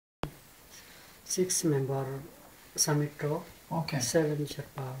6-member summit to Okay. 7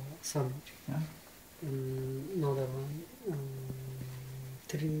 Sherpa summit. Yeah. Another one,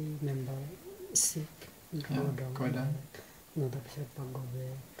 3-member Sikh go down. Go down. Another Sherpa go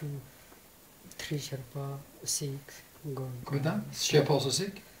back. 3 Sherpa Sikh go down. Sherpa also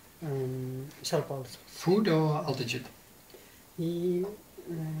sick? Sherpa also. Food or altitude?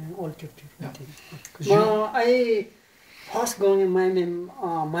 Altitude, I Yeah. think. 'Cause you- I first going my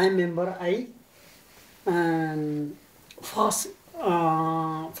member I first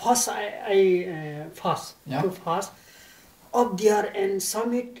Yeah. to fast up there and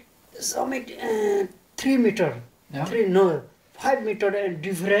summit 3 meter, Yeah. 5 meter and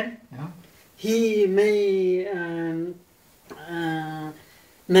different. Yeah. He may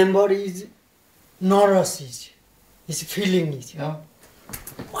member is nervous his feeling is. Yeah.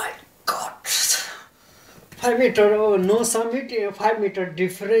 My God, 5 meter no summit, 5 meter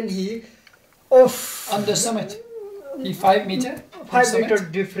different. He On the summit. He 5 meter? from 5 meter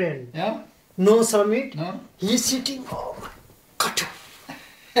summit? different. Yeah. No summit. No? He's sitting. Oh my God.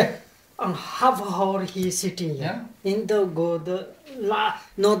 On half hour he is sitting here. Yeah. In the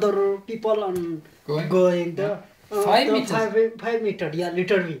another people on Going? the 5 the meters? 5 meter. Yeah,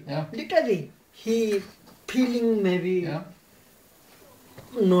 literally. Yeah. Literally. He feeling maybe Yeah.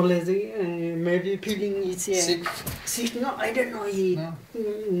 knowledge. Maybe feeling is Sick? sick. No, I don't know. He. No.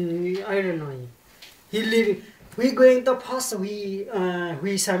 I don't know. He living. We going the first.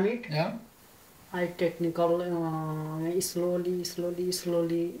 We summit. Yeah. I technical slowly.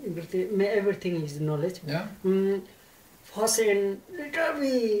 Everything is knowledge. Yeah. First and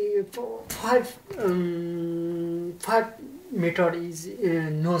literally 5 meter is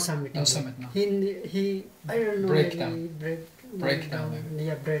no summit. No summit, no. He I don't know. Breakdown. Maybe Breakdown, maybe.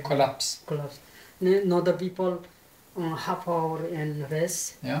 Yeah, Collapse. Another people half hour and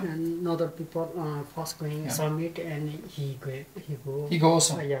rest. Yeah. And other people first going Yeah. summit and he go. He go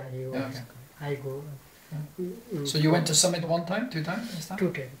also? Yeah, he goes. Yeah, okay. I go. So you went to summit 1 time, 2 times this time?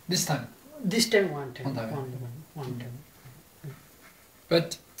 2 times. This time. This time 1 time. One time. One time.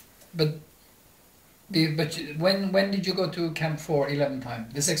 But when did you go to Camp 4 11 time?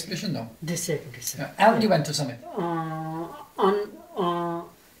 This expedition, no? This second. Yeah. And you went to summit.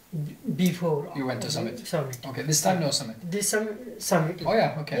 Before You went to summit. Summit. Okay. This time no summit. This summit. Oh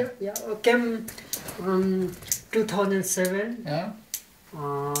yeah. Okay. Yeah. Came 2007. Yeah.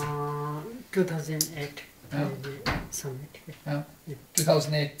 2008. Yeah. Summit. Yeah.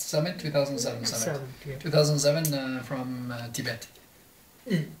 2008 summit. 2007 summit. 7. 2007 from Tibet.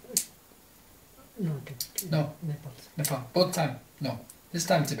 No. No. Nepal. Nepal. Both time. No. This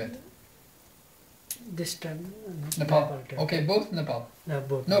time Tibet. This time Nepal. time. Okay. Both Nepal.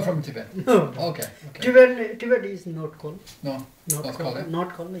 Both. No, from Tibet. No. Okay. Okay. Tibet is not cold. No. Not Not cold. cold, yeah?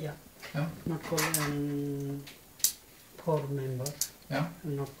 Not cold. Yeah. Yeah. Not cold and 4 members. Yeah.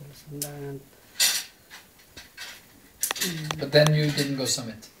 Not cold. And, But then you didn't go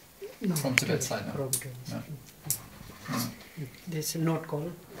summit. no, From Tibet side, no? From Tibet. No. This is not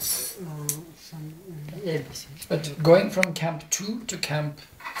called some ABC. But going from Camp 2 to Camp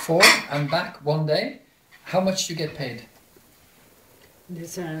 4 and back 1 day, how much you get paid?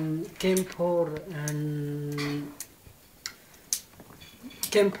 This came for and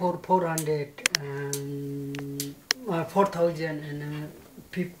came for 400 and 4,000 and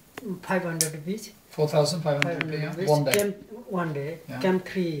 500 rupees. 4,500 rupees, yeah? 1 day. Camp 1 day. Yeah. Camp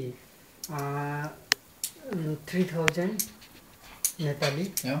 3, 3,000 Nepali.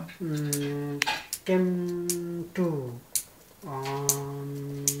 Yeah. Camp 2,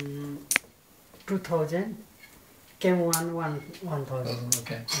 2,000. Camp 1, 1,000.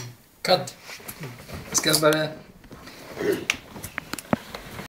 Okay. Cut. Skal jeg bare